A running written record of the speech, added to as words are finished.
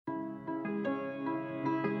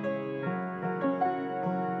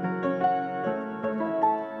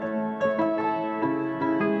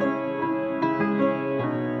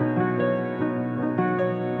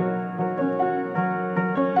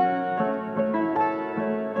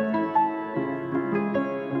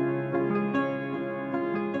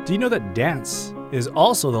Do you know that dance is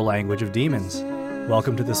also the language of demons?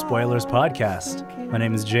 Welcome to the Spoilers Podcast. My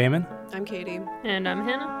name is Jamin. I'm Katie. And I'm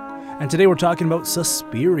Hannah. And today we're talking about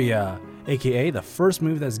Suspiria, aka the first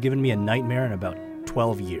movie that's given me a nightmare in about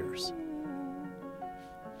 12 years.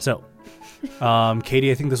 So,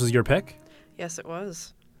 Katie, I think this was your pick? Yes, it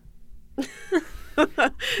was.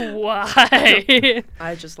 Why?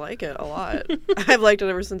 I just like it a lot. I've liked it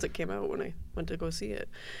ever since it came out when I went to go see it.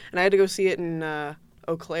 And I had to go see it in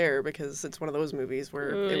Eau Claire because it's one of those movies where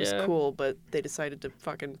it was cool, but they decided to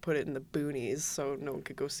fucking put it in the boonies so no one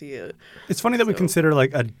could go see it. It's funny that we consider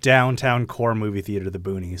like a downtown core movie theater the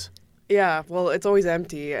boonies. Yeah, well, it's always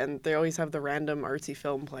empty, and they always have the random artsy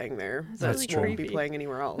film playing there. That's That won't true. be playing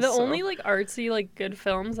anywhere else. The only like artsy like good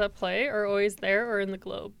films that play are always there or in the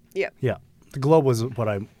Globe. Yeah. Yeah. The Globe was what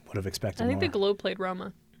I would have expected I think more. the Globe played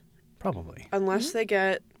Roma. Probably. Unless they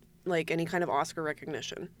get like any kind of Oscar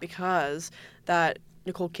recognition, because that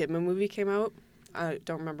Nicole Kidman movie came out. I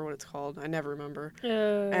don't remember what it's called. I never remember.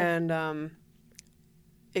 And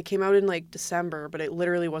it came out in like December, but it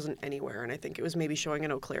literally wasn't anywhere. And I think it was maybe showing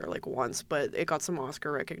in Eau Claire like once, but it got some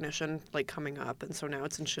Oscar recognition like coming up, and so now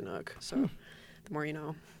it's in Chinook. So the more you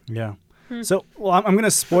know. Yeah. So, well, I'm going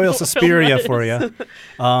to spoil Suspiria for you.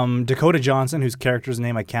 Dakota Johnson, whose character's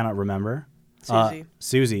name I cannot remember. Susie.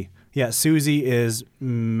 Susie. Yeah, Susie is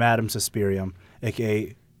Madame Suspirium,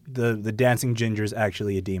 a.k.a. the dancing ginger is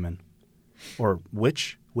actually a demon. Or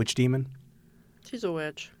witch? Witch demon? She's a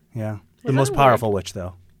witch. Yeah. The Was most that a powerful witch,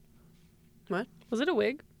 though. What? Was it a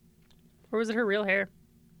wig? Or was it her real hair?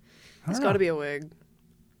 It's got to be a wig.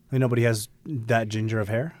 Nobody has that ginger of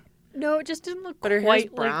hair? No, it just didn't look But her quite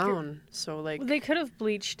hair's brown, so like They could have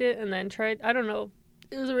bleached it and then tried. I don't know.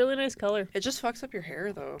 It was a really nice color. it just fucks up your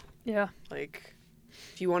hair though. Yeah. Like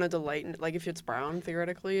if you wanted to lighten like if it's brown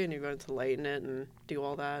theoretically and you're going to lighten it and do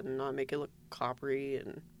all that and not make it look coppery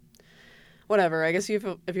and whatever. I guess if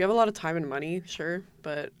you have a lot of time and money, sure,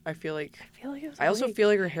 but I feel like I feel like it was. I also feel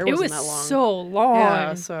like her hair it wasn't was that long. so long.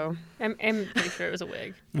 Yeah, so I'm pretty sure it was a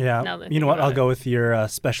wig. Yeah. Now that I You know think what? about I'll it. go with your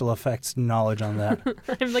special effects knowledge on that.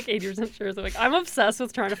 I'm like 80% sure it's a wig. I'm obsessed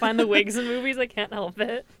with trying to find the wigs in movies. I can't help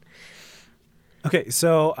it. Okay,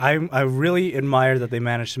 so I really admire that they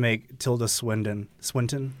managed to make Tilda Swinton,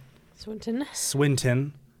 Swinton.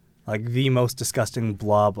 like the most disgusting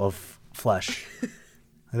blob of flesh.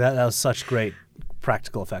 that was such great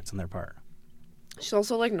practical effects on their part. she's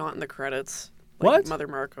also like not in the credits. What? Like Mother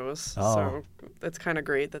Marcos. Oh. So it's kind of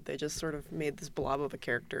great that they just sort of made this blob of a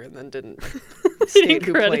character and then didn't They state didn't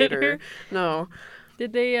who credit played her. her? No.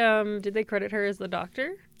 Did they credit her as the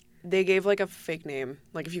doctor? They gave like a fake name.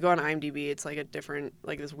 Like if you go on IMDb, it's like a different,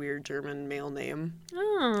 like this weird German male name.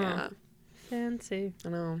 Oh, Yeah, fancy. I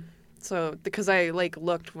know. So because I like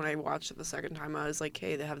looked when I watched it the second time, I was like,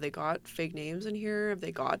 hey, have they got fake names in here? Have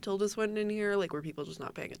they got Tilda Swinton in here? Like were people just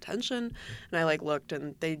not paying attention? And I like looked,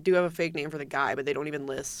 and they do have a fake name for the guy, but they don't even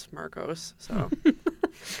list Marcos. So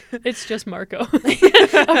It's just Marco.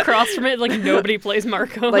 Across from it, like nobody plays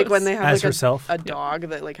Marco. like when they have As like herself? a dog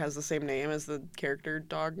that like has the same name as the character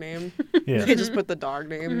dog name, Yeah. they just put the dog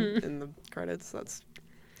name in the credits. That's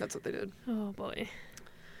what they did. Oh boy.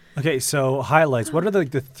 Okay, so highlights. What are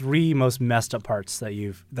the three most messed up parts that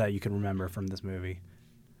you can remember from this movie?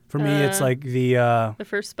 For me, it's like the The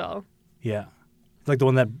first spell. yeah, like the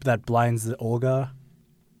one that blinds the Olga.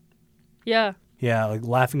 Yeah. Yeah, like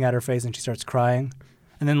laughing at her face and she starts crying,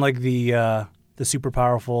 and then like the super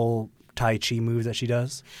powerful Tai Chi move that she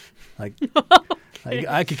does, like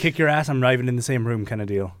I could kick your ass. I'm not even in the same room, kind of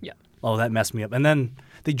deal. Yeah. Oh, that messed me up. And then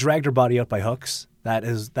they dragged her body out by hooks.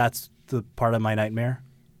 That's the part of my nightmare.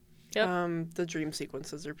 Yep. The dream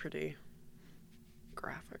sequences are pretty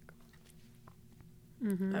graphic.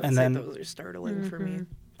 Mm-hmm. I would And say then- those are startling for me.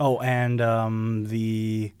 Oh, and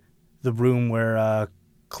the room where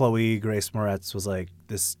Chloe Grace Moretz was like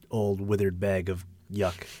this old withered bag of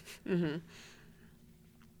yuck, Mm-hmm.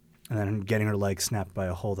 and then getting her leg snapped by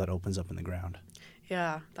a hole that opens up in the ground.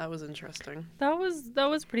 Yeah, that was interesting. That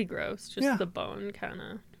was pretty gross. Just Yeah. the bone kind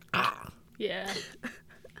of. Yeah.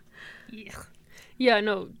 Yeah,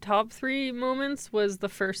 no, top 3 moments was the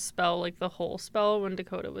first spell, like the whole spell when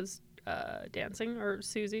Dakota was dancing, or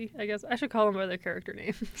Susie, I guess. I should call them by their character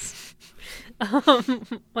names.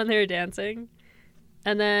 When they were dancing.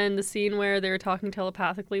 And then the scene where they were talking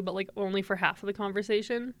telepathically, but like only for half of the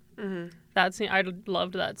conversation. Mm-hmm. That scene, I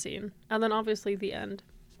loved that scene. And then obviously the end.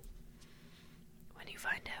 When you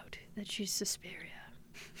find out that she's Suspiria.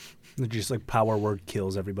 Just like power word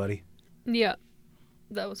kills everybody. Yeah,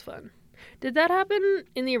 that was fun. Did that happen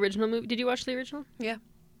in the original movie? Did you watch the original? Yeah.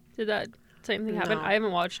 Did that same thing happen? No. I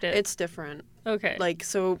haven't watched it. It's different. Okay. Like,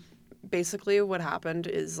 so basically what happened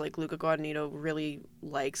is like Luca Guadagnino really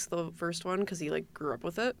likes the first one because he like grew up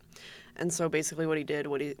with it. And so basically what he did,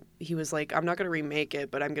 he was like, I'm not going to remake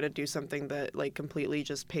it, but I'm going to do something that like completely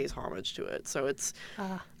just pays homage to it. So it's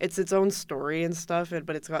its own story and stuff,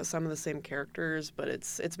 but it's got some of the same characters, but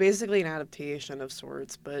it's basically an adaptation of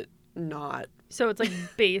sorts, but not. So it's like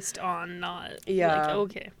based on not. Yeah. Like,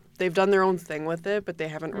 okay. They've done their own thing with it, but they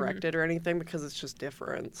haven't wrecked it or anything because it's just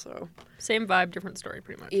different. So Same vibe, different story,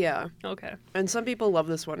 pretty much. yeah. Okay. And some people love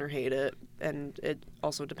this one or hate it, and it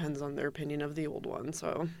also depends on their opinion of the old one.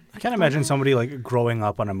 So I can't imagine somebody like growing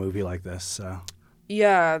up on a movie like this. So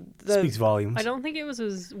yeah, speaks volumes. I don't think it was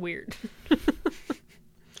as weird.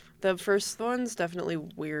 the first one's definitely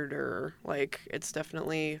weirder. Like it's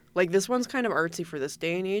definitely like this one's kind of artsy for this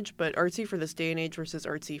day and age, but artsy for this day and age versus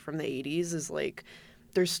artsy from the 80s is like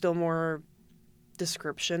there's still more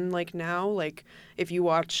description like now. Like if you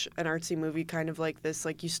watch an artsy movie kind of like this,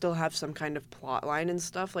 like you still have some kind of plot line and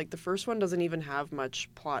stuff. Like the first one doesn't even have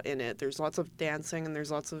much plot in it. There's lots of dancing and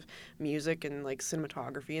there's lots of music and like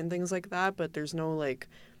cinematography and things like that, but there's no like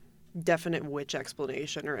definite witch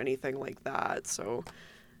explanation or anything like that. So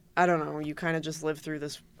I don't know, you kind of just live through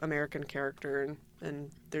this American character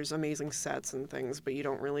and there's amazing sets and things, but you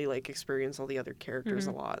don't really like experience all the other characters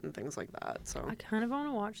a lot and things like that. So I kind of want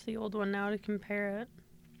to watch the old one now to compare it.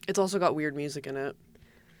 it's also got weird music in it.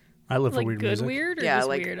 I live Like for weird good music. weird or Yeah, just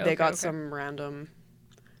like weird? they Okay, got okay. some random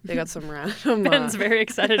Ben's very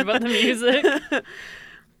excited about the music.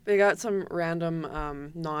 they got some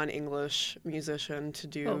random non-English musician to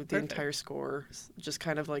do Oh, the perfect. entire score. Just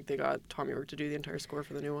kind of like they got Tom York to do the entire score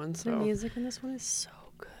for the new one. The So music in this one is so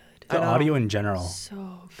good. The I know. audio in general.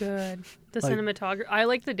 So good. The Like- cinematography. I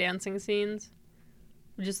like the dancing scenes.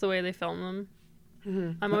 Just the way they film them.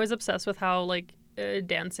 Mhm. I'm always obsessed with how like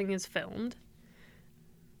dancing is filmed.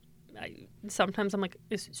 Sometimes I'm like,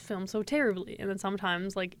 this is filmed so terribly, and then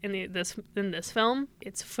sometimes like in this film,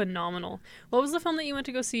 it's phenomenal. What was the film that you went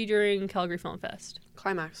to go see during Calgary Film Fest?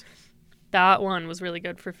 Climax. That one was really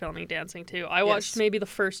good for filming dancing too. I watched Yes. maybe the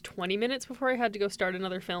first 20 minutes before I had to go start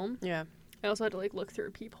another film. Yeah. I also had to like look through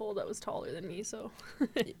a peephole that was taller than me, so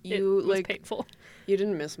You it was like painful. you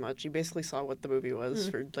didn't miss much. You basically saw what the movie was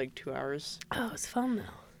for like 2 hours. Oh, it was fun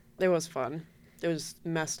though. It was fun. It was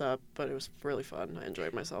messed up, but it was really fun. I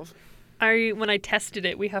enjoyed myself. When I tested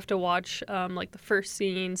it, we have to watch like the first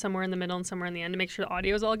scene, somewhere in the middle, and somewhere in the end to make sure the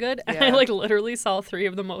audio is all good. And I Yeah. like literally saw 3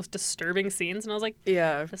 of the most disturbing scenes, and I was like,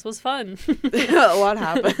 Yeah. this was fun. A lot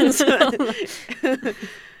happens.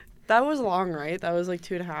 That was long, right? That was like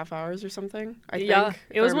 2.5 hours or something. I Yeah, think.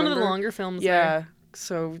 it was one of the longer films. Yeah.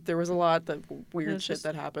 So there was a lot that weird was shit just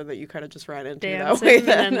that happened that you kind of just ran into there. that Dancing way. and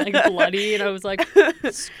Then then like bloody, and I was like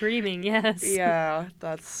screaming, yes. Yeah,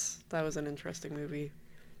 that was an interesting movie.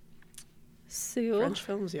 Sue. French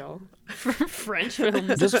films, y'all. French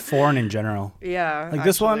films. Just foreign in general. Yeah. Like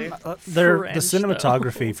this one, actually. the French,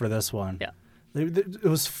 cinematography for this one. Yeah. It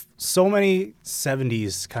was so many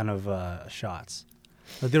 70s kind of shots.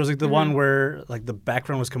 Like there was like the one where like the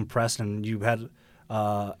background was compressed and you had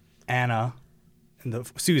Anna and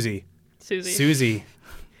the Susie. Susie.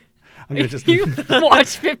 I'm gonna just You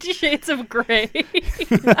watched 50 Shades of Grey.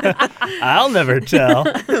 I'll never tell.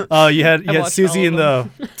 You had watched Susie all in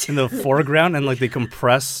of the foreground and like they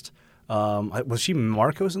compressed. Was she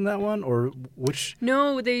Marcos in that one or which?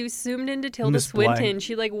 No, they zoomed into Tilda Miss Swinton. Blank.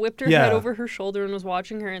 She like whipped her Yeah. head over her shoulder and was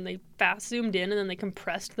watching her, and they fast zoomed in, and then they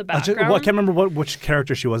compressed the I background. can't remember which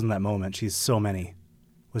character she was in that moment. She's so many.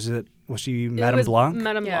 Was she It Madame was Blanc?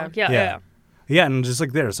 Madame Yeah. Blanc. Yeah, Yeah. yeah. Yeah, and just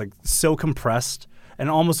like there, it's like so compressed, and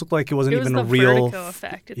it almost looked like it wasn't It was even the a real. vertigo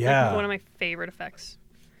effect. It's yeah. like one of my favorite effects.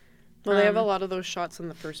 Well, they have a Um, lot of those shots in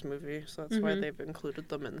the first movie, so that's why they've included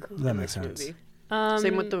them in That makes this sense. movie. Um,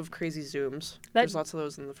 Same with the crazy zooms. There's lots of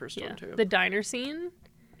those in the first yeah, one too. the diner scene.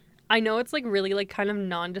 I know it's like really like kind of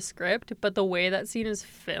nondescript, but the way that scene is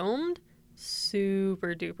filmed,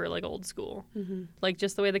 super duper like old school. Mm-hmm. Like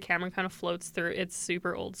just the way the camera kind of floats through, it's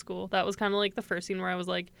super old school. That was kind of like the first scene where I was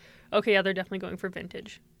like, okay, yeah, they're definitely going for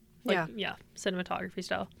vintage. Like, yeah, cinematography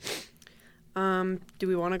style. Do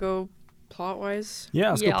we want to go plot wise? Yeah,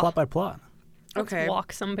 let's Yeah. go plot by plot. Let's Okay.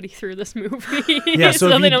 walk somebody through this movie. Yeah, so,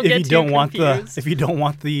 they if, don't you, get if you too don't want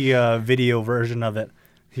confused. the video version of it,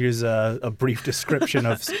 here's a brief description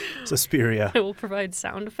of Suspiria. I will provide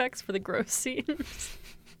sound effects for the gross scenes.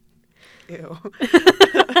 Ew.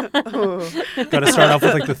 Got to start off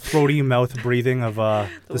with like the throaty mouth breathing of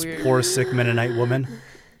this weird- poor sick Mennonite woman.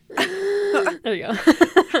 There you go.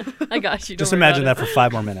 I got you. Just don't worry imagine about that for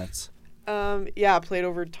 5 more minutes. Yeah, played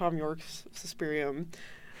over Tom York's Suspirium.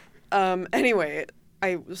 Anyway,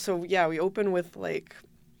 we open with like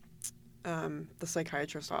the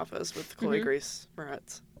psychiatrist office with Chloe Grace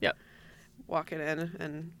Moretz. Yep. Walking in,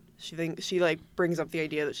 and she like brings up the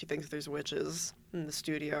idea that she thinks there's witches in the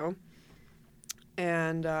studio.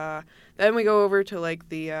 And then we go over to like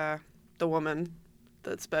the woman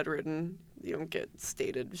that's bedridden. You don't get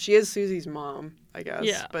stated. She is Susie's mom, I guess.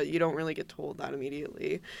 Yeah. But you don't really get told that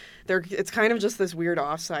immediately. It's kind of just this weird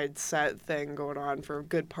offside set thing going on for a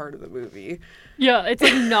good part of the movie. Yeah, it's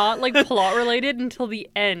like not like plot related until the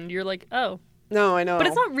end. You're like, oh. No, I know. But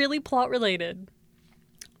it's not really plot related.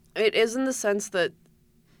 It is in the sense that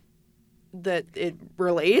it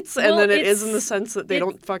relates, and then it is in the sense that they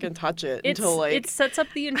don't fucking touch it until like it sets up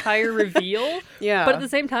the entire reveal. Yeah. But at the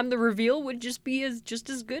same time, the reveal would just be just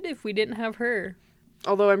as good if we didn't have her.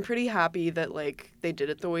 Although I'm pretty happy that like they did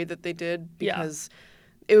it the way that they did, Yeah. because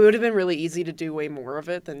it would have been really easy to do way more of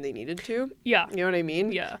it than they needed to. Yeah. You know what I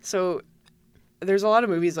mean? Yeah. So there's a lot of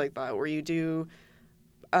movies like that where you do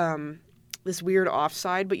this weird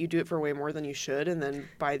offside, but you do it for way more than you should, and then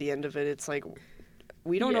by the end of it, it's like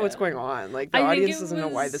we don't know what's going on. Like the I think audience it doesn't know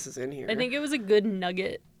why was- this is in here. I think it was a good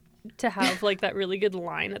nugget to have like that really good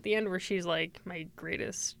line at the end where she's like, my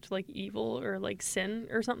greatest like evil or like sin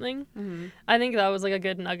or something. Mm-hmm. I think that was like a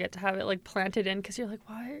good nugget to have it like planted in, because you're like,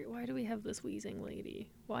 why do we have this wheezing lady?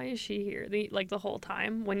 Why is she here the whole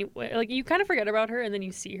time? When you kind of forget about her and then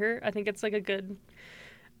you see her. I think it's like a good.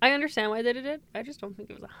 I understand why they did it. I just don't think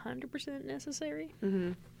it was 100% necessary.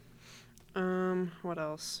 What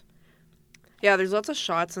else? Yeah, there's lots of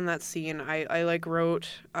shots in that scene. I like wrote,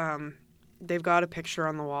 they've got a picture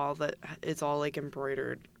on the wall that it's all like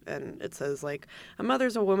embroidered, and it says like, a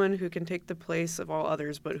mother's a woman who can take the place of all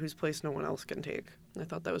others, but whose place no one else can take. I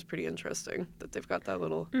thought that was pretty interesting that they've got that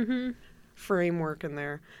little framework in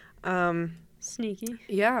there. Sneaky.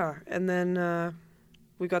 Yeah, and then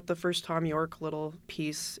we got the first Tom York little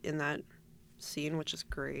piece in that scene, which is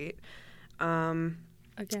great.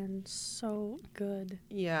 Again, so good.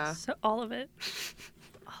 Yeah. So all of it.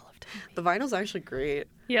 All of Tommy. The vinyl's actually great.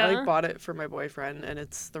 Yeah. I like bought it for my boyfriend, and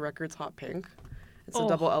the record's hot pink. It's a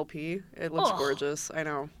double LP. It looks gorgeous. I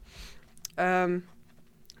know.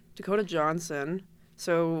 Dakota Johnson.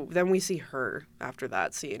 So then we see her after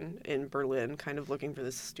that scene in Berlin, kind of looking for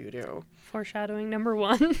this studio. Foreshadowing number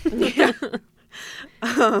 1. Yeah.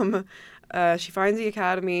 She finds the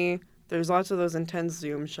academy. There's lots of those intense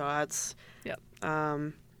zoom shots. Yep.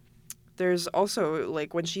 There's also,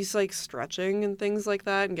 like, when she's, like, stretching and things like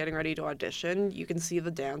that and getting ready to audition, you can see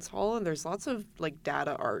the dance hall, and there's lots of, like,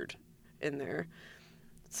 data art in there.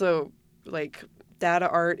 So, like, data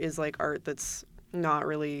art is, like, art that's not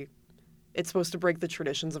really... It's supposed to break the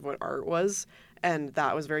traditions of what art was, and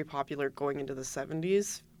that was very popular going into the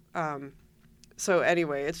 70s. So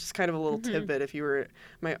anyway, it's just kind of a little tidbit. If you were,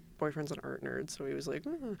 my boyfriend's an art nerd, so he was like,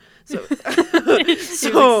 so, He was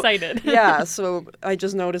excited. Yeah. So I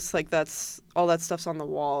just noticed like all that stuff's on the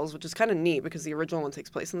walls, which is kind of neat because the original one takes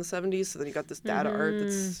place in the 70s. So then you got this data art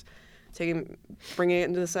that's bringing it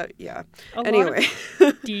into the set. Yeah. Anyway,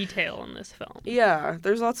 lot of detail in this film. Yeah,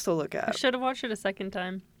 there's lots to look I at. should have watched it a second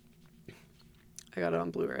time. I got it on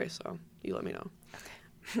Blu-ray, so you let me know.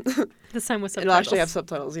 This time with subtitles. It'll actually have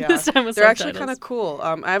subtitles, yeah. This time with They're actually subtitles. kind of cool.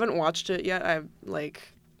 I haven't watched it yet.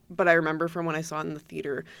 But I remember from when I saw it in the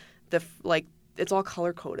theater, it's all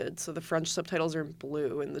color coded. So the French subtitles are in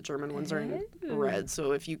blue and the German ones are in red.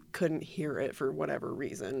 So if you couldn't hear it for whatever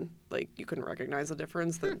reason, like you couldn't recognize the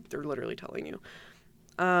difference, then they're literally telling you.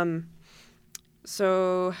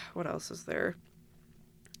 So what else is there?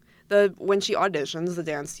 When she auditions, the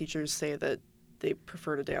dance teachers say that they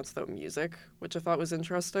prefer to dance without music, which I thought was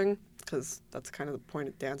interesting because that's kind of the point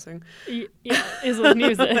of dancing. Yeah, is with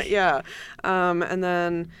music. Yeah. And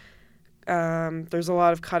then there's a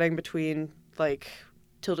lot of cutting between like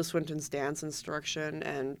Tilda Swinton's dance instruction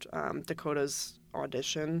and Dakota's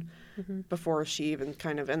audition before she even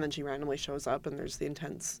and then she randomly shows up and there's the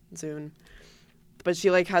intense Zune. But she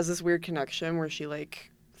like has this weird connection where she like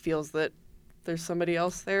feels that there's somebody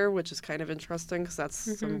else there, which is kind of interesting because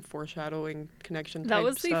that's some foreshadowing connection type That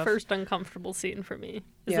was the stuff. first uncomfortable scene for me.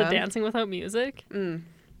 Is Yeah? the dancing without music. Yeah,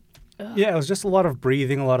 it was just a lot of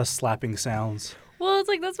breathing, a lot of slapping sounds. Well, it's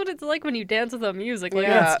like that's what it's like when you dance without music. Like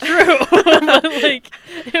Yeah. that's true. But like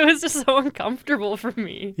it was just so uncomfortable for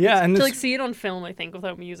me. Yeah, and To this- like see it on film, I think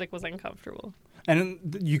without music was uncomfortable.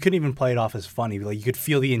 And you couldn't even play it off as funny. Like you could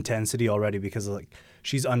feel the intensity already because like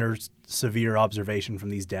she's under severe observation from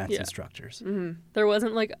these dance instructors. There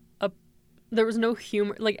wasn't like there was no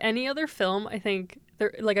humor. Like any other film, I think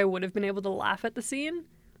I would have been able to laugh at the scene,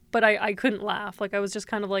 but I couldn't laugh. Like I was just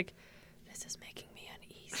kind of like, this is making me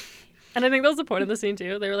uneasy. And I think that was the point of the scene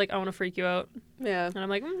too. They were like, I want to freak you out. Yeah. And I'm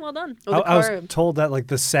like, well done. Oh, I was told that like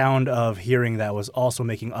the sound of hearing that was also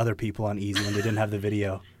making other people uneasy when they didn't have the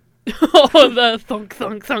video. Oh, the thunk,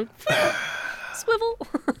 thunk, thunk. Swivel.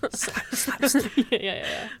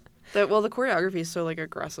 Yeah. The choreography is so like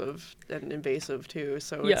aggressive and invasive too.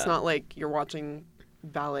 So it's not like you're watching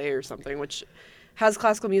ballet or something, which has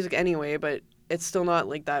classical music anyway, but it's still not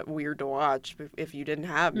like that weird to watch if you didn't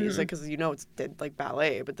have music, because it's like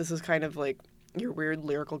ballet. But this is kind of like your weird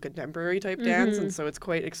lyrical contemporary type dance, and so it's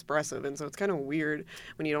quite expressive, and so it's kind of weird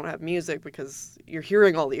when you don't have music because you're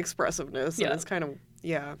hearing all the expressiveness, and it's kind of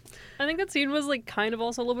I think that scene was like kind of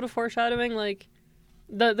also a little bit of foreshadowing, like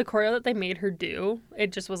the choreo that they made her do.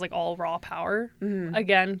 It just was like all raw power.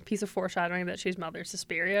 Again, piece of foreshadowing that she's Mother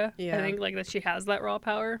Suspiria. I think like that she has that raw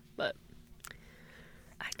power, but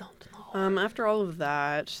I don't know. After all of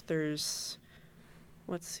that,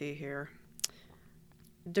 let's see here.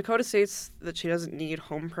 Dakota states that she doesn't need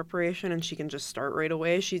home preparation and she can just start right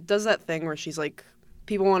away. She does that thing where she's like,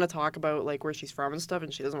 people want to talk about like where she's from and stuff,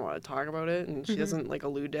 and she doesn't want to talk about it, and she doesn't like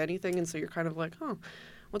allude to anything, and so you're kind of like, oh,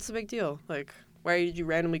 what's the big deal? Like, why did you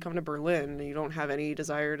randomly come to Berlin and you don't have any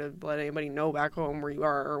desire to let anybody know back home where you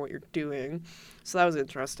are or what you're doing? So that was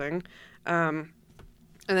interesting. And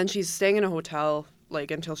then she's staying in a hotel like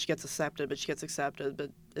until she gets accepted, but she gets accepted but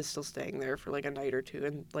is still staying there for like a night or two,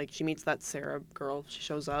 and like she meets that Sarah girl. She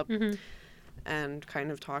shows up and kind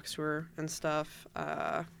of talks to her and stuff.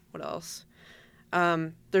 What else?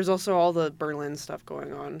 There's also all the Berlin stuff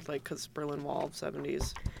going on, like because Berlin Wall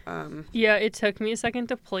 70s. Yeah, it took me a second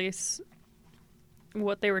to place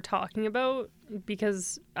what they were talking about,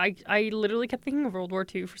 because I literally kept thinking of World War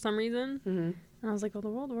II for some reason. And I was like, well, the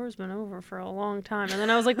World War's been over for a long time. And then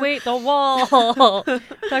I was like, wait, the wall. Talking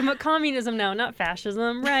about communism now, not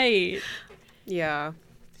fascism. Right. Yeah.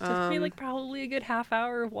 It took me like probably a good half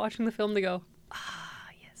hour of watching the film to go,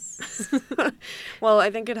 yes. Well, I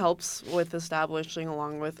think it helps with establishing,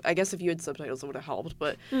 along with, I guess if you had subtitles it would have helped,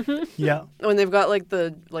 but Yeah. when they've got like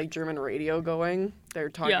the German radio going, they're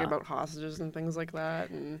talking about hostages and things like that,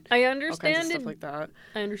 and I all understand kinds of it. stuff like that.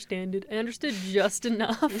 I understood just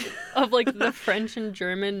enough of like the French and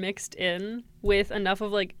German mixed in with enough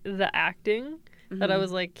of like the acting that I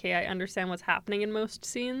was like, okay, I understand what's happening in most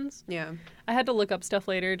scenes. Yeah. I had to look up stuff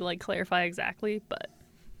later to like clarify exactly, but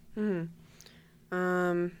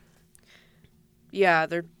yeah,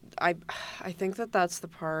 I think that's the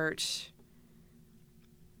part.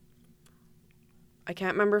 I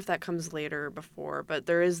can't remember if that comes later or before, but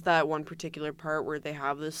there is that one particular part where they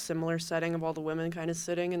have this similar setting of all the women kind of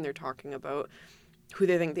sitting, and they're talking about who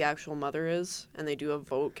they think the actual mother is, and they do a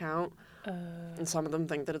vote count. And some of them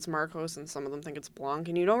think that it's Marcos, and some of them think it's Blanc,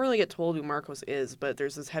 and you don't really get told who Marcos is, but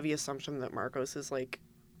there's this heavy assumption that Marcos is like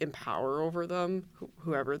in power over them,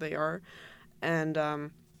 whoever they are, and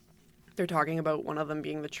they're talking about one of them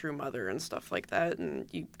being the true mother and stuff like that, and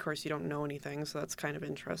of course you don't know anything, so that's kind of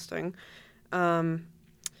interesting.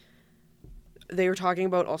 They were talking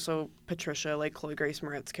about also Patricia, like Chloe Grace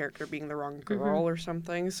Moretz's character, being the wrong girl or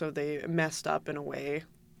something, so they messed up in a way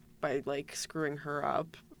by like screwing her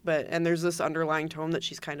up. And there's this underlying tone that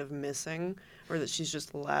she's kind of missing, or that she's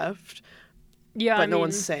just left. yeah, But no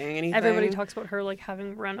one's saying anything. Everybody talks about her like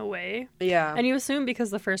having run away. Yeah. And you assume because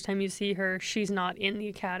the first time you see her, she's not in the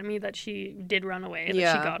academy, that she did run away, that she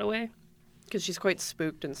got away. Because she's quite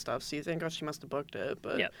spooked and stuff, so you think, oh, she must have booked it.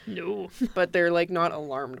 But Yeah. No. but they're like not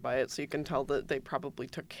alarmed by it, so you can tell that they probably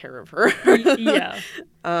took care of her. Yeah.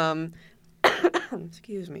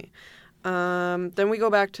 Excuse me. Then we go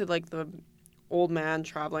back to like the old man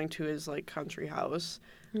traveling to his like country house.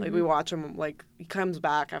 Like we watch him, like he comes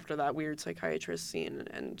back after that weird psychiatrist scene,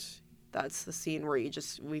 and that's the scene where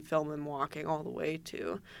we film him walking all the way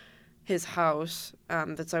to his house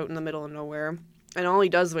that's out in the middle of nowhere. And all he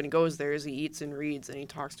does when he goes there is he eats and reads, and he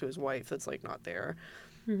talks to his wife that's like not there.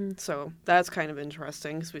 So that's kind of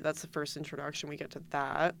interesting, because that's the first introduction we get to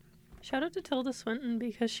that. Shout out to Tilda Swinton,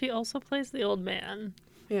 because she also plays the old man.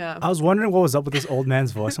 Yeah. I was wondering what was up with this old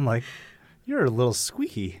man's voice. I'm like, you're a little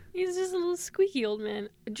squeaky. He's just a little squeaky old man.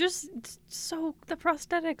 Just so the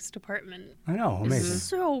prosthetics department I know, amazing. is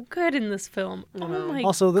so good in this film. Oh my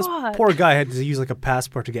Also, this God. poor guy had to use like a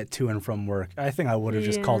passport to get to and from work. I think I would have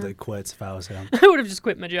just called Yeah. it quits if I was him. I would have just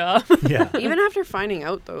quit my job. Yeah. Even after finding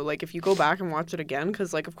out, though, like if you go back and watch it again,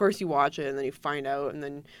 because like of course you watch it and then you find out, and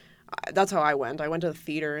then that's how I went. I went to the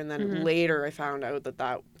theater, and then later I found out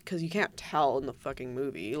that because you can't tell in the fucking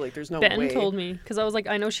movie, like there's no Ben way. told me, because I was like,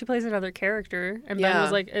 I know she plays another character, and Ben Yeah.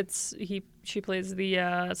 was like, she plays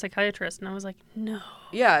the psychiatrist, and I was like, no.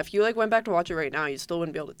 Yeah, if you like went back to watch it right now, you still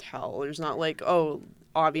wouldn't be able to tell. There's not like, oh,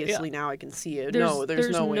 obviously now I can see it. There's There's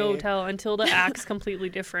no way. no tell until the act's completely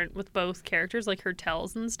different with both characters, like her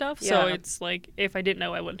tells and stuff. So Yeah. it's like, if I didn't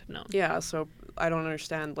know, I wouldn't have known. Yeah, so I don't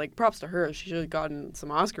understand. Like, props to her. She should have gotten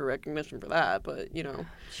some Oscar recognition for that. But, you know,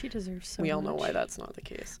 She deserves so we all know much. why that's not the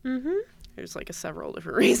case. Mm-hmm. There's like several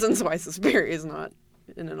different reasons why Suspiria is not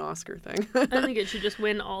in an Oscar thing. I think it should just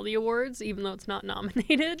win all the awards, even though it's not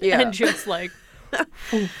nominated. Yeah. And just like,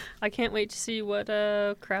 I can't wait to see what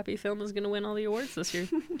crappy film is going to win all the awards this year.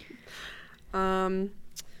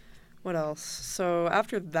 What else? So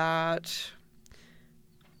after that,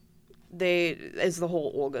 is the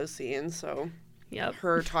whole Olga scene. So Yep.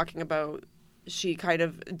 her talking about, she kind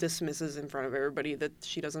of dismisses in front of everybody that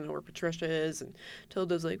she doesn't know where Patricia is, and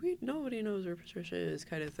Tilda's like, wait, nobody knows where Patricia is,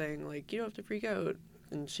 kind of thing. Like, you don't have to freak out.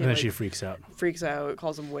 And she, And then like, she freaks out. freaks out,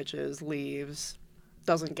 calls them witches, leaves,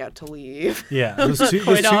 doesn't get to leave. Yeah, those two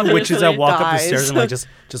Quite witches that obviously walk up the dies. stairs and like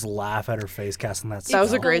just laugh at her face, casting that That was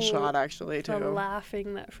a spell. great Oh, shot, actually, The too.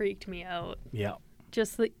 laughing that freaked me out. Yeah.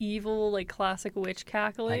 Just the evil, like, classic witch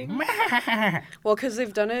cackling. Well, because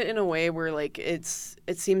they've done it in a way where, like, it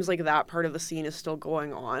seems like that part of the scene is still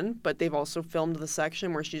going on, but they've also filmed the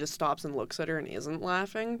section where she just stops and looks at her and isn't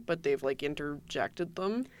laughing, but they've, like, interjected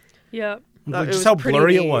them. Yeah. It Just was how pretty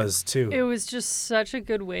blurry it neat. was too. It was just such a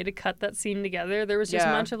good way to cut that scene together. There was just a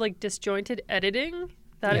Yeah. bunch of, like, disjointed editing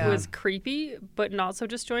that Yeah. it was creepy, but not so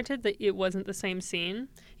disjointed that it wasn't the same scene.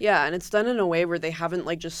 Yeah, and it's done in a way where they haven't,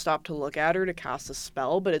 like, just stopped to look at her to cast a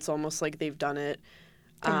spell, but it's almost like they've done it.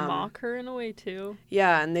 To mock her in a way, too.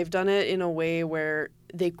 Yeah, and they've done it in a way where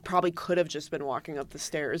they probably could have just been walking up the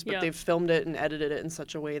stairs, but Yeah. they've filmed it and edited it in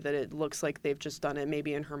such a way that it looks like they've just done it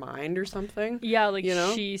maybe in her mind or something. Yeah, like, You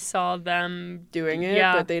know? she saw them Doing it,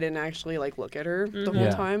 Yeah. but they didn't actually, like, look at her the whole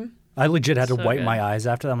Yeah. time. I legit had to So wipe good. my eyes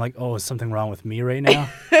after that. I'm like, oh, is something wrong with me right now?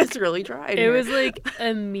 It's really dry. in It here. was like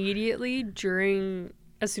immediately during,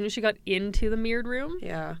 as soon as she got into the mirrored room,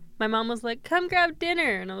 Yeah. my mom was like, "Come grab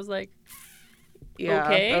dinner," and I was like, Yeah.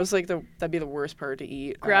 Okay. That was like that'd be the worst part to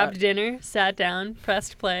eat. grabbed dinner, sat down,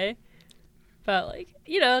 pressed play. But like,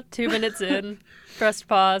 2 minutes in, pressed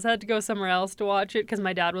pause, had to go somewhere else to watch it because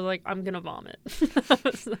my dad was like, "I'm gonna vomit." I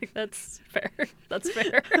was like, "That's fair. That's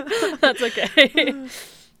fair. That's okay."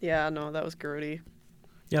 Yeah, no, that was grody.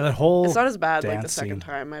 Yeah, that whole It's not as bad like the dance second scene.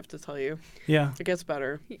 time, I have to tell you. Yeah. It gets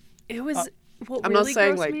better. It was. What I'm really not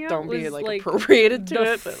saying grossed like me out don't be was, like appropriated to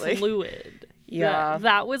the it, but like fluid. Yeah.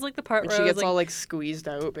 That was like the part when where she I was gets like, all like squeezed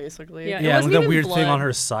out basically. Yeah. It Yeah, and wasn't that even weird thing on blood.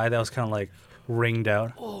 her side that was kind of like ringed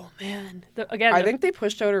out. "Oh man!" Again, I think they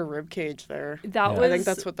pushed out her rib cage there. that Yeah. was. I think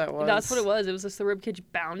that's what that was. That's what it was. It was just the ribcage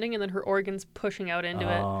bounding and then her organs pushing out into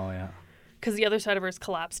it Oh yeah. because the other side of her is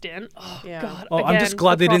collapsed in. Oh Yeah. god! Oh, I'm just Again,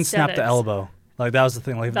 glad the they didn't snap the prosthetics. elbow. Like that was the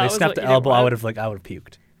thing. Like if That they was snapped what the you didn't elbow, I want. would have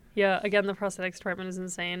puked. Yeah, again, the prosthetics department is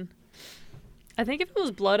insane. I think if it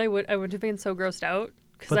was blood, I wouldn't have been so grossed out.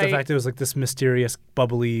 But the fact that it was like this mysterious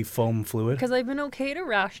bubbly foam fluid. Because I've been okay to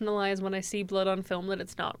rationalize when I see blood on film that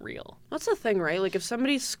it's not real. That's the thing, right? Like if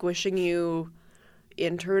somebody's squishing you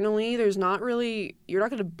internally, there's not really you're not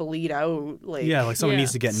gonna bleed out like Yeah, like someone Yeah.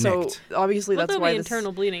 needs to get so nicked. obviously Well, that's there'll why be this,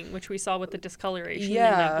 internal bleeding, which we saw with the discoloration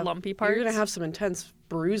yeah, and like lumpy parts. You're gonna have some intense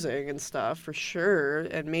bruising and stuff for sure,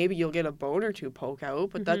 and maybe you'll get a bone or two poke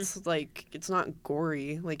out, but that's like it's not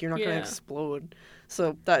gory. Like you're not gonna Yeah. explode.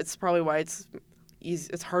 So that's probably why it's easy.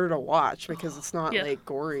 It's harder to watch because it's not Yeah. like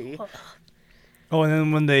gory. Oh, and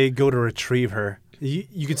then when they go to retrieve her,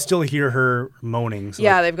 you could still hear her moaning. So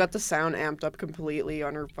Yeah, like- they've got the sound amped up completely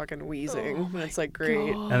on her fucking wheezing. Oh and it's like great.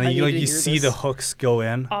 and I then need you to hear see the this. hooks go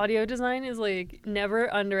in. Audio design is like,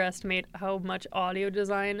 never underestimate how much audio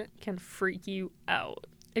design can freak you out,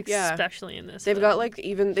 Yeah. especially in this. They've film. got like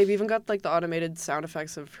they've even got like the automated sound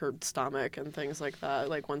effects of her stomach and things like that.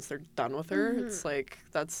 Like once they're done with her, it's like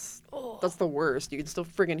that's the worst. You can still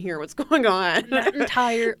friggin' hear what's going on. that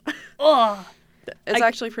entire. Oh, It's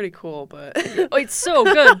actually pretty cool, but oh, it's so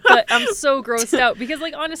good, but I'm so grossed out because,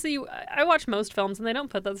 like, honestly, I watch most films and they don't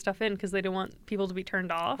put that stuff in because they don't want people to be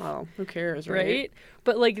turned off. well, who cares, right? Right?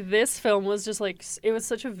 But like this film was just like it was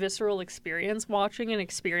such a visceral experience watching and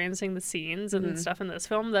experiencing the scenes and stuff in this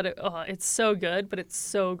film that it's so good, but it's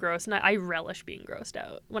so gross, and I relish being grossed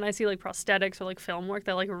out when I see like prosthetics or like film work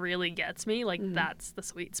that like really gets me. Like that's the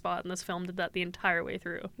sweet spot, and this film did that the entire way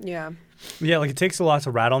through. Yeah. Yeah, like it takes a lot to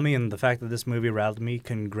rattle me, and the fact that this movie rattled me,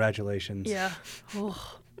 congratulations. Yeah.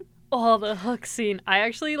 Oh, the hook scene. I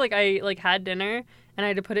actually I had dinner and I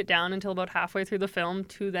had to put it down until about halfway through the film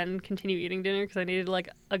to then continue eating dinner because I needed like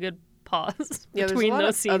a good pause Yeah, there's a between lot those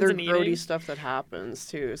of scenes other and grody eating. stuff that happens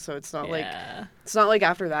too. So it's not Yeah. like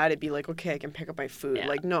after that it'd be like, okay, I can pick up my food. Yeah.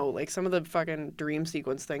 Like no, like some of the fucking dream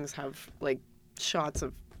sequence things have like shots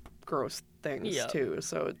of gross things Yeah. too.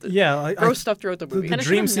 So Yeah, gross stuff throughout the the movie. And I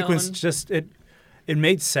dream should've sequence known. just it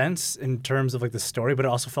made sense in terms of like the story, but it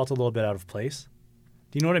also felt a little bit out of place.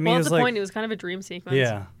 Do you know what I mean? Well, It's that's the like, point. It was kind of a dream sequence.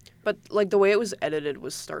 yeah, But like the way it was edited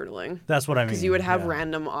was startling. that's what I mean. Because you would have yeah.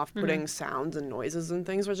 random off-putting sounds and noises and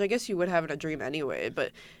things, which I guess you would have in a dream anyway.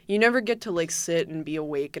 But you never get to like sit and be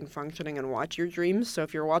awake and functioning and watch your dreams. So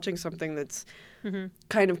if you're watching something that's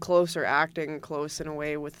kind of close or acting close in a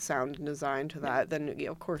way with sound and design to that, then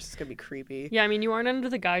of course it's gonna be creepy. Yeah, I mean, you aren't under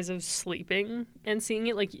the guise of sleeping and seeing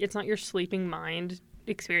it. Like, it's not your sleeping mind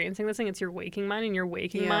experiencing this thing. It's your waking mind, and your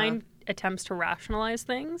waking Yeah. mind attempts to rationalize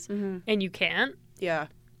things, and you can't Yeah.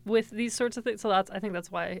 with these sorts of things. So I think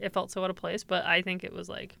that's why it felt so out of place. But I think it was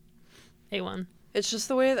like A1. It's just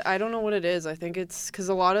the way that I don't know what it is. I think it's because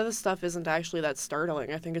a lot of the stuff isn't actually that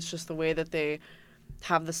startling. I think it's just the way that they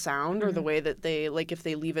have the sound or the way that they, like, if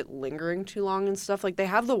they leave it lingering too long and stuff. Like, they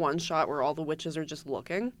have the one shot where all the witches are just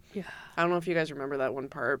looking. Yeah. I don't know if you guys remember that one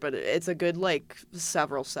part, but it's a good, like,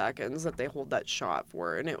 several seconds that they hold that shot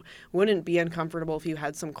for. And it wouldn't be uncomfortable if you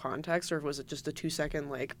had some context, or if it was just a 2-second,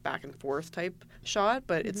 like, back and forth type shot,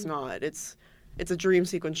 but it's not. It's a dream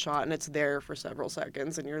sequence shot, and it's there for several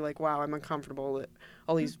seconds, and you're like, wow, I'm uncomfortable that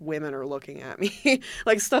all these women are looking at me.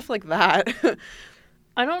 Like, stuff like that.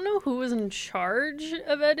 I don't know who was in charge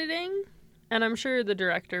of editing, and I'm sure the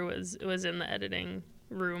director was in the editing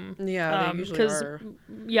room. Yeah, they usually are.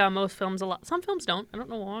 Yeah, most films allow. Some films don't. I don't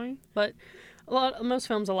know why, but most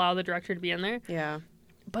films allow the director to be in there. Yeah.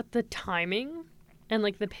 But the timing and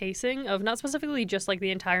like the pacing of not specifically just like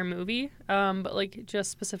the entire movie, but like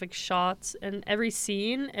just specific shots, and every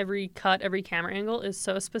scene, every cut, every camera angle is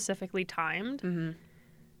so specifically timed. Mm-hmm.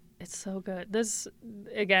 It's so good. This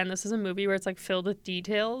is a movie where it's like filled with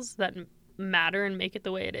details that matter and make it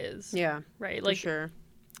the way it is. Yeah, Right? for Like, sure.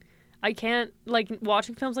 I can't, like,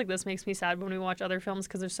 watching films like this makes me sad when we watch other films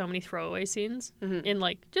because there's so many throwaway scenes in,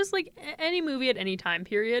 like, just like any movie at any time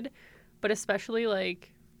period, but especially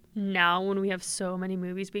like now when we have so many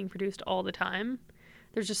movies being produced all the time,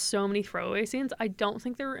 there's just so many throwaway scenes. I don't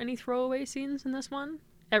think there were any throwaway scenes in this one.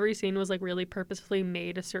 Every scene was like really purposefully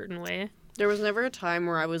made a certain way. There was never a time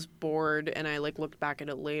where I was bored and I like looked back at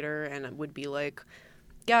it later and it would be like,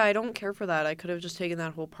 yeah, I don't care for that. I could have just taken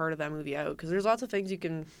that whole part of that movie out. Because there's lots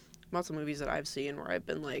of movies that I've seen where I've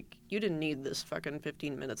been like, you didn't need this fucking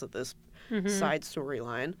 15 minutes of this side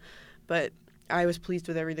storyline. But I was pleased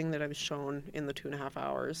with everything that I was shown in the 2.5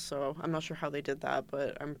 hours. So I'm not sure how they did that,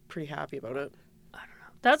 but I'm pretty happy about it.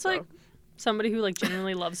 That's So- like somebody who like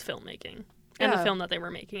genuinely loves filmmaking and the Yeah. film that they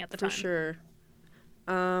were making at the For time. sure.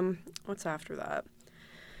 What's after that?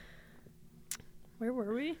 Where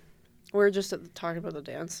were we? We're just talking about the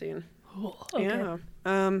dance scene. Okay.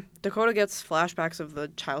 Yeah. Dakota gets flashbacks of the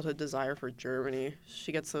childhood desire for Germany.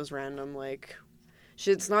 She gets those random, like...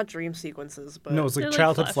 it's not dream sequences, but... No, it's They're like like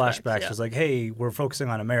childhood flashbacks, flashbacks. yeah. It's like, hey, we're focusing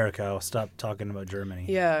on America. I'll stop talking about Germany.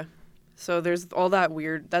 Yeah. So there's all that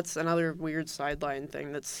weird... That's another weird sideline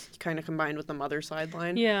thing that's kind of combined with the mother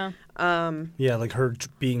sideline. Yeah. Yeah, like her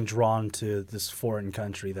being drawn to this foreign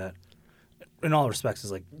country that, in all respects,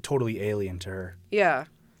 is like totally alien to her. Yeah.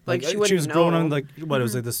 Like, she she wouldn't was know. growing up like what it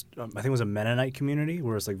was like this. I think it was a Mennonite community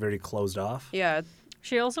where it's like very closed off. Yeah.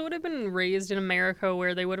 She also would have been raised in America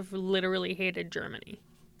where they would have literally hated Germany.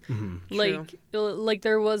 True. Like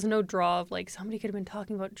there was no draw of like somebody could have been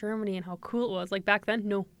talking about Germany and how cool it was. Like back then,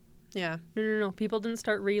 no. Yeah. No. People didn't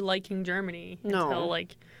start re-liking Germany No. until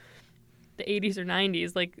like the 80s or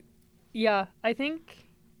 90s. Like, yeah, I think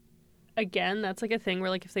again that's like a thing where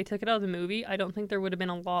like if they took it out of the movie, I don't think there would have been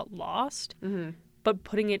a lot lost. Mm-hmm. But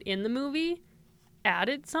putting it in the movie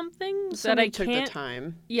added something that Somebody I took can't. the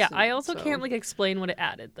time. Yeah, so- I also so- can't like explain what it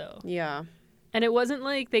added though. Yeah. And it wasn't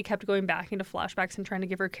like they kept going back into flashbacks and trying to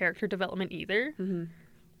give her character development either. Mm-hmm.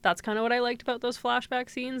 That's kind of what I liked about those flashback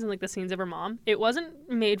scenes and like the scenes of her mom. It wasn't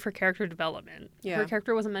made for character development. Yeah. Her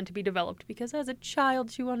character wasn't meant to be developed because as a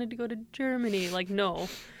child she wanted to go to Germany. Like, no.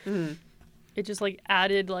 Mm-hmm. It just like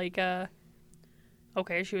added like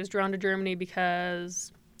okay, she was drawn to Germany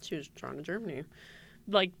because She was drawn to Germany.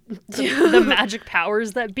 like the magic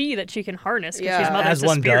powers that be that she can harness because she's Yeah. Mother As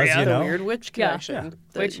one does, Suspiria. you The know? weird witch Yeah. connection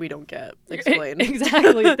that Which- we don't get explained.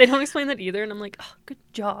 Exactly. They don't explain that either, and I'm like, oh, good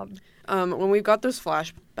job. When we've got those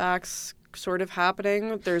flashbacks sort of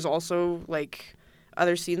happening, there's also like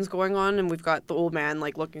other scenes going on, and we've got the old man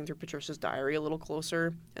like looking through Patricia's diary a little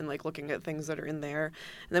closer and like looking at things that are in there.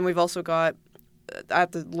 And then we've also got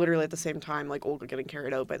literally at the same time like Olga getting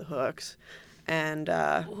carried out by the hooks. And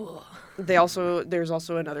there's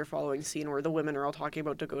also another following scene where the women are all talking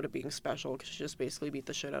about Dakota being special because she just basically beat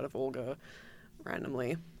the shit out of Olga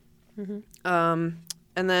randomly. Mm-hmm.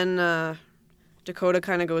 And then Dakota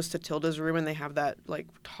kind of goes to Tilda's room and they have that like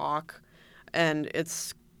talk, and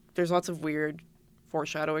there's lots of weird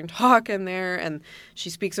foreshadowing talk in there, and she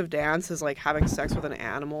speaks of dance as like having sex with an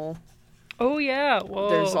animal. Oh yeah, whoa.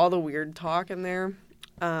 There's all the weird talk in there.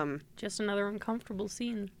 Just another uncomfortable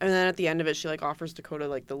scene. And then at the end of it, she like offers Dakota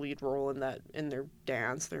like the lead role in their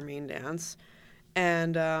dance, their main dance,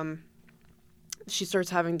 and she starts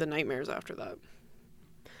having the nightmares after that,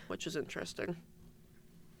 which is interesting.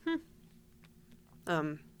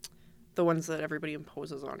 The ones that everybody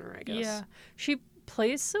imposes on her, I guess. Yeah, she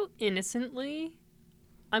plays so innocently.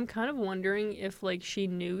 I'm kind of wondering if like she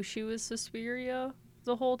knew she was Suspiria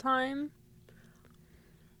the whole time,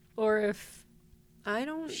 or if I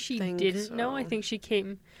don't. she think didn't so. know. I think she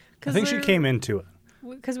came. I think she came into it.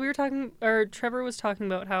 Because we were talking, or Trevor was talking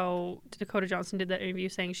about how Dakota Johnson did that interview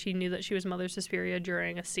saying she knew that she was Mother Suspiria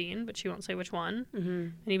during a scene, but she won't say which one. Mm-hmm.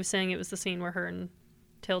 And he was saying it was the scene where her and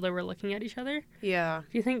Tilda were looking at each other. Yeah.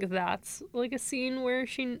 Do you think that's like a scene where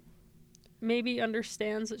she maybe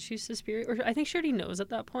understands that she's Suspiria? Or I think she already knows at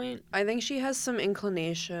that point. I think she has some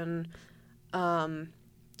inclination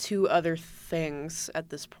to other things at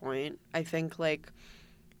this point. I think, like,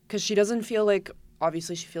 because she doesn't feel like,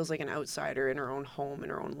 obviously she feels like an outsider in her own home, in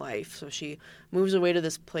her own life. So she moves away to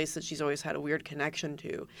this place that she's always had a weird connection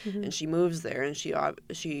to. Mm-hmm. And she moves there, and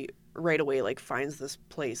she right away, like, finds this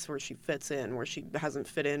place where she fits in, where she hasn't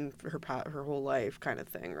fit in for her whole life kind of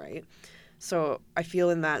thing, right? So I feel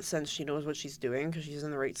in that sense she knows what she's doing because she's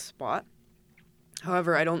in the right spot.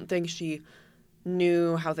 However, I don't think she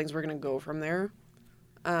knew how things were going to go from there.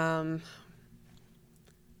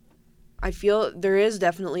 I feel there is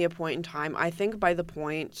definitely a point in time. I think by the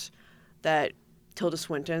point that Tilda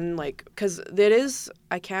Swinton, like, because it is,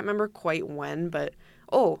 I can't remember quite when, but,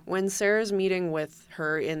 when Sarah's meeting with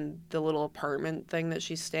her in the little apartment thing that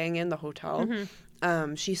she's staying in, the hotel,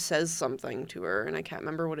 she says something to her, and I can't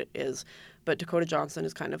remember what it is, but Dakota Johnson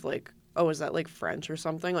is kind of like, is that, like, French or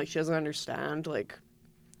something? Like, she doesn't understand, like,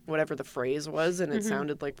 whatever the phrase was, and it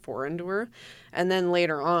sounded, like, foreign to her. And then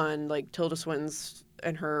later on, like, Tilda Swinton's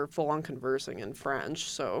and her full-on conversing in French.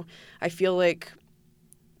 So I feel like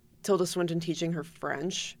Tilda Swinton teaching her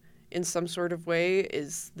French in some sort of way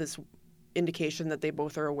is this indication that they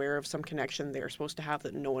both are aware of some connection they're supposed to have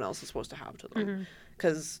that no one else is supposed to have to them.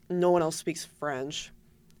 Because no one else speaks French.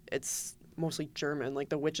 It's mostly German. Like,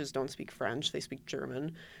 the witches don't speak French. They speak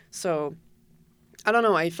German. So I don't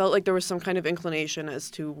know. I felt like there was some kind of inclination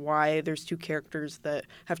as to why there's two characters that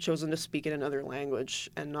have chosen to speak in another language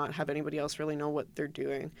and not have anybody else really know what they're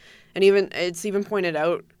doing. And it's even pointed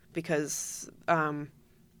out because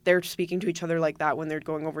they're speaking to each other like that when they're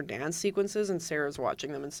going over dance sequences, and Sarah's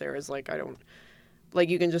watching them, and Sarah's like,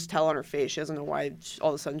 you can just tell on her face. She doesn't know why all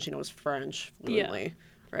of a sudden she knows French fluently,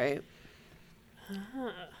 right?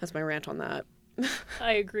 That's my rant on that.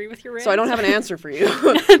 I agree with your rant. So I don't have an answer for you.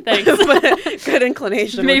 Thanks. But good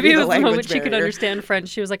inclination. Maybe would be it was the moment barrier. she could understand French.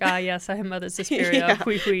 She was like, yes, I am Mother Suspiria.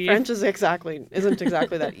 Oui, oui. French isn't exactly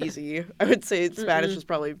that easy. I would say Spanish is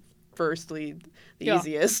probably firstly the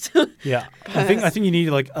easiest. Yeah. I think you need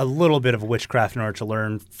like a little bit of witchcraft in order to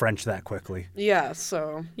learn French that quickly. Yeah,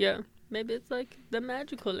 so. Yeah. Maybe it's like the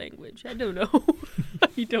magical language. I don't know.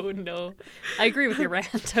 I don't know. I agree with your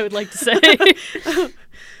rant, I would like to say.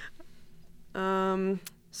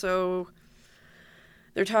 So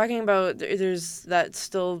they're talking about, there's that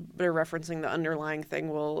still, they're referencing the underlying thing.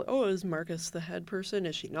 Well, is Marcus the head person?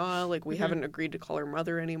 Is she not? Like, we haven't agreed to call her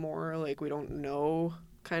mother anymore. Like, we don't know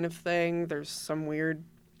kind of thing. There's some weird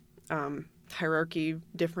hierarchy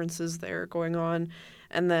differences there going on.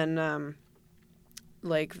 And then,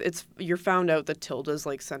 you're found out that Tilda's,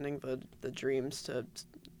 like, sending the dreams to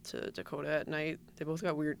Dakota at night. They both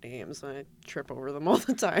got weird names, and I trip over them all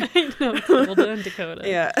the time. I know, Tilda and Dakota.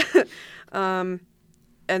 Yeah.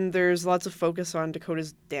 And there's lots of focus on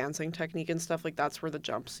Dakota's dancing technique and stuff. Like, that's where the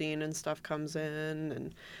jump scene and stuff comes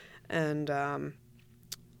in. And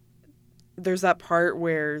there's that part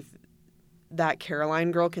where that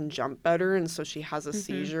Caroline girl can jump better, and so she has a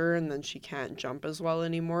seizure, and then she can't jump as well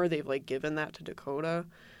anymore. They've, like, given that to Dakota.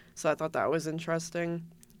 So I thought that was interesting.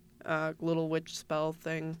 Little witch spell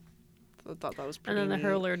thing. I thought that was pretty And then neat.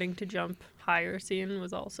 her learning to jump higher scene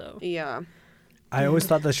was also. Yeah. I always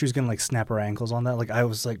thought that she was gonna like snap her ankles on that. Like I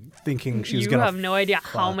was like thinking she was gonna. You have no idea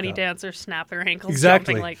how fuck many up. dancers snap their ankles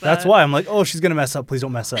Exactly. jumping like that. That's why I'm like, she's gonna mess up. Please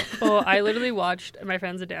don't mess up. Well, I literally watched, my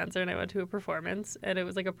friend's a dancer, and I went to a performance, and it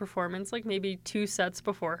was like a performance like maybe 2 sets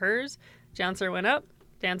before hers. Dancer went up,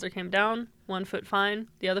 dancer came down, 1 foot fine,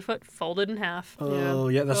 the other foot folded in half. Oh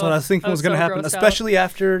yeah, that's what I was thinking was gonna so happen, grossed out. especially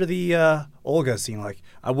after the Olga scene. Like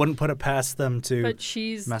I wouldn't put it past them to But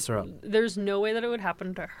mess her up. there's no way that it would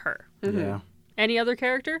happen to her. Yeah. Any other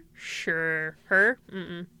character? Sure. Her?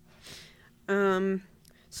 Mm-mm.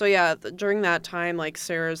 So yeah, during that time, like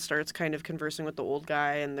Sarah starts kind of conversing with the old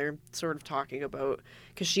guy, and they're sort of talking about,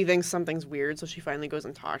 because she thinks something's weird, so she finally goes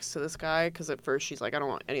and talks to this guy. Because at first she's like, I don't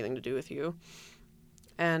want anything to do with you,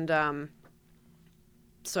 and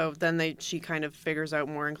so then she kind of figures out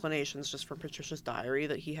more inclinations just from Patricia's diary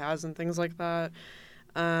that he has and things like that.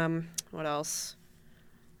 What else?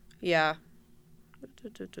 Yeah.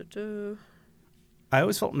 I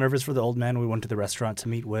always felt nervous for the old man. We went to the restaurant to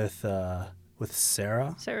meet with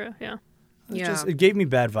Sarah. Sarah, yeah. It gave me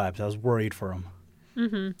bad vibes. I was worried for him.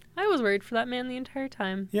 Mm-hmm. I was worried for that man the entire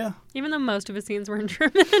time. Yeah. Even though most of his scenes were in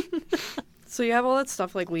German. So you have all that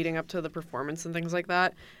stuff like leading up to the performance and things like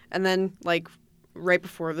that. And then like right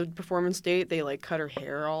before the performance date, they like cut her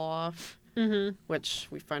hair all off, which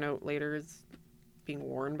we find out later is being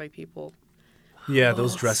worn by people. Yeah,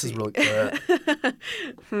 those dresses were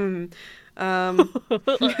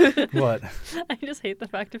What? I just hate the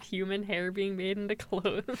fact of human hair being made into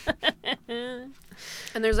clothes. And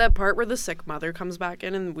there's that part where the sick mother comes back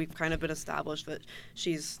in, and we've kind of been established that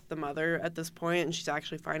she's the mother at this point, and she's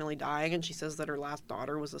actually finally dying, and she says that her last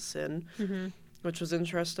daughter was a sin, which was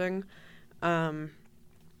interesting. And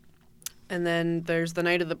then there's the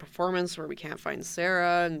night of the performance where we can't find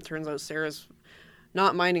Sarah, and it turns out Sarah's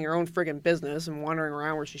not minding her own friggin' business and wandering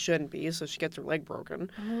around where she shouldn't be, so she gets her leg broken.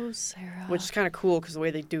 Oh, Sarah. Which is kind of cool because the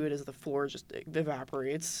way they do it is the floor just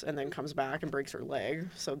evaporates and then comes back and breaks her leg.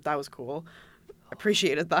 So that was cool.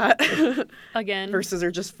 Appreciated that. Again. Versus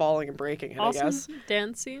her just falling and breaking it, awesome I guess.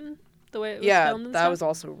 Dance scene, the way it was filmed and that stuff. was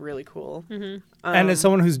also really cool. And as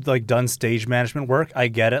someone who's like done stage management work, I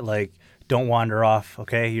get it. Like, don't wander off,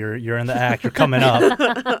 okay? You're in the act. You're coming up.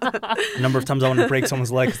 A number of times I want to break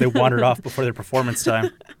someone's leg because they wandered off before their performance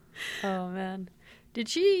time. Oh, man.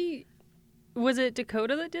 Was it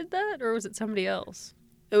Dakota that did that, or was it somebody else?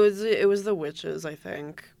 It was the witches, I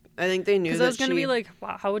think. I think they knew that because I was going to be like,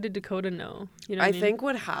 wow, how did Dakota know? You know what I mean? think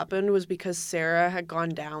what happened was because Sarah had gone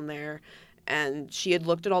down there and she had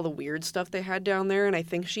looked at all the weird stuff they had down there, and I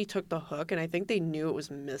think she took the hook, and I think they knew it was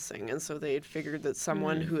missing, and so they had figured that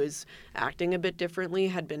someone who is acting a bit differently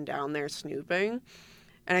had been down there snooping.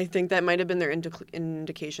 And I think that might have been their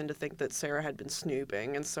indication to think that Sarah had been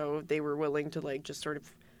snooping, and so they were willing to like just sort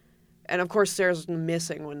of... And of course Sarah's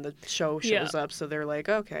missing when the show shows up, so they're like,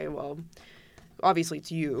 okay, well, obviously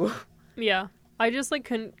it's you. Yeah. I just like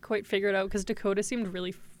couldn't quite figure it out because Dakota seemed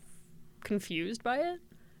really confused by it.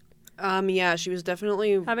 Yeah, she was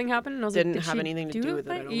definitely having happened, and I was didn't like, have anything to do with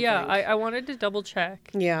it. I don't think. I wanted to double check.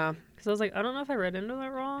 Yeah, because I was like, I don't know if I read into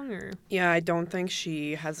that wrong or. Yeah, I don't think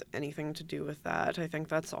she has anything to do with that. I think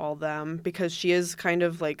that's all them because she is kind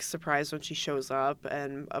of like surprised when she shows up,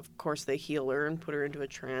 and of course they heal her and put her into a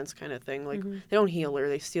trance kind of thing. Like they don't heal her;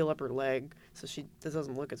 they steal up her leg so this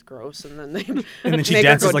doesn't look as gross, and then they and then she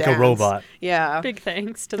dances like a robot. Yeah, big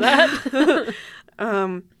thanks to that.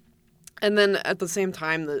 And then at the same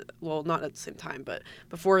time, not at the same time, but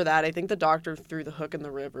before that, I think the doctor threw the hook in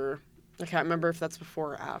the river. I can't remember if that's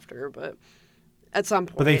before or after, but at some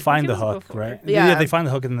point. But they find the hook, before. right? Yeah, they find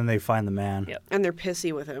the hook and then they find the man. Yep. And they're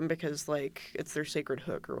pissy with him because, like, it's their sacred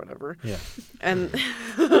hook or whatever. Yeah. And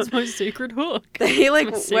that's my sacred hook. They,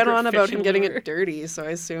 like, My went on about fishing him getting lure. it dirty, so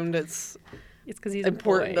I assumed it's because he's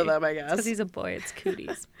important a boy. to them, I guess. Because he's a boy. It's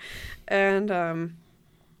cooties. And,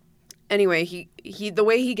 anyway, he the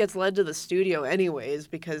way he gets led to the studio anyways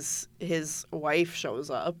because his wife shows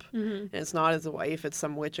up. And it's not his wife, it's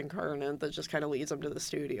some witch incarnate that just kind of leads him to the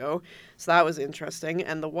studio. So that was interesting.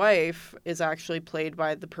 And the wife is actually played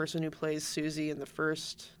by the person who plays Susie in the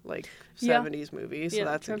first, like, 70s movie. So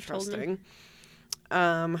that's Trev told me.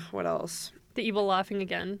 interesting. What else? The evil laughing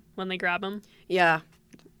again when they grab him. Yeah.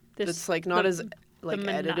 This, It's, like, not as, like,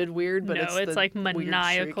 edited weird, but it's like the weird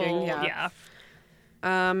maniacal. shrieking. Yeah.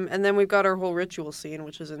 And then we've got our whole ritual scene,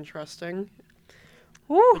 which is interesting.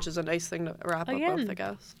 Woo. Which is a nice thing to wrap up Again. with, I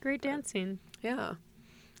guess. Great dance scene. Yeah.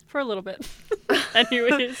 For a little bit.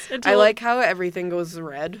 Anyways. I like how everything goes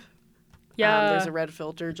red. Yeah. There's a red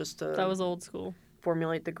filter just to that was old school.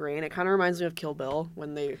 formulate the grain. It kind of reminds me of Kill Bill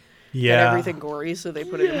when they get Yeah. everything gory, so they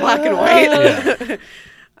put it in black and white.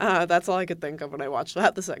 That's all I could think of when I watched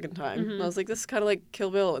that the second time. I was like, this is kind of like Kill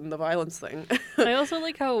Bill and the violence thing. I also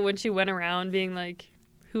like how when she went around being like,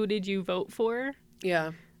 who did you vote for?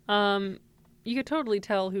 Yeah. You could totally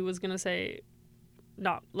tell who was going to say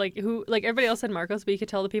not, like, who, like, everybody else said Marcos, but you could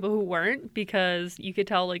tell the people who weren't because you could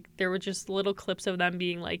tell, like, there were just little clips of them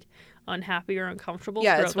being, like, unhappy or uncomfortable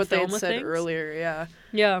Yeah, throughout it's the what they film had with said things. earlier, yeah.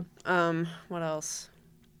 Yeah. What else?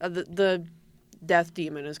 The death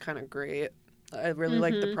demon is kind of great. I really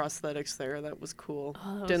liked the prosthetics there. That was cool.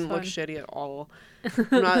 Oh, that was Didn't look fun. shitty at all.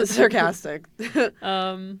 I'm not sarcastic.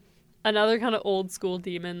 Another kind of old school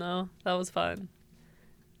demon though. That was fun.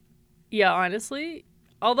 Yeah, honestly,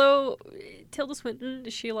 although Tilda Swinton,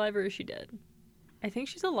 is she alive or is she dead? I think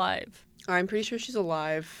she's alive. I'm pretty sure she's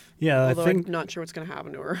alive. Yeah, although I think I'm not sure what's going to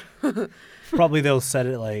happen to her. probably they'll set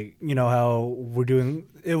it like, you know how we're doing,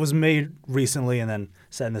 it was made recently and then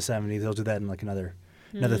set in the 70s. They'll do that in like another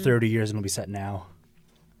 30 years and it'll be set now.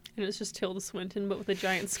 And it's just Tilda Swinton, but with a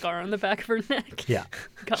giant scar on the back of her neck. Yeah,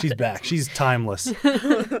 Got she's it. back. She's timeless.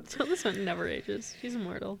 Tilda Swinton never ages. She's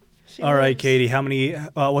immortal. All right, Katie, how many,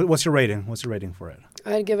 what's your rating? What's your rating for it?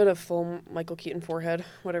 I'd give it a full Michael Keaton forehead,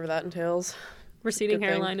 whatever that entails. Receding Good thing.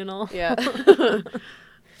 hairline and all. Yeah.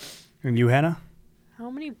 And you, Hannah? How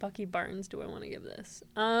many Bucky Barnes do I want to give this?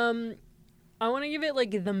 I want to give it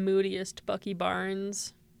like the moodiest Bucky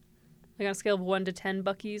Barnes. Like on a scale of 1 to 10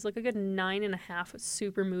 Buckies, like a good 9.5 with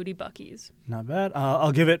super moody Buckies. Not bad.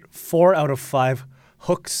 I'll give it 4 out of 5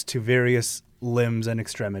 hooks to various limbs and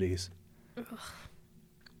extremities.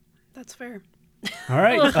 That's fair. All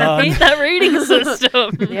right. I hate that rating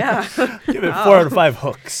system. Yeah. Give it 4 out of 5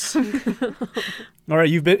 hooks. All right,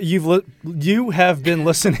 you have been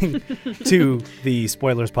listening to the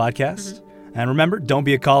Spoilers Podcast, and remember, don't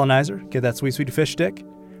be a colonizer. Get that sweet, sweet fish stick.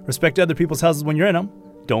 Respect other people's houses when you're in them.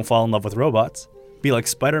 Don't fall in love with robots. Be like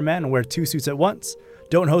Spider-Man and wear 2 suits at once.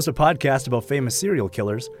 Don't host a podcast about famous serial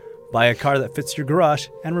killers. Buy a car that fits your garage,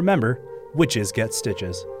 and remember, witches get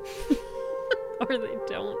stitches. Or they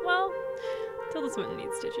don't. Well, Tilda Swinton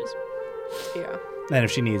needs stitches. Yeah. And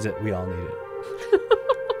if she needs it, we all need it.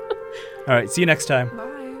 All right, see you next time. Bye.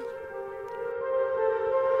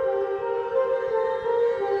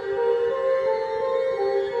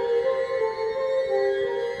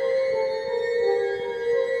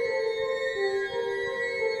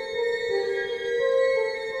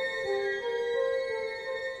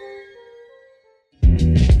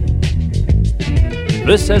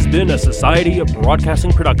 This has been a Society of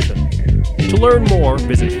Broadcasting production. To learn more,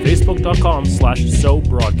 visit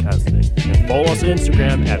facebook.com/SoBroadcasting and follow us on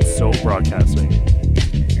Instagram @SoBroadcasting.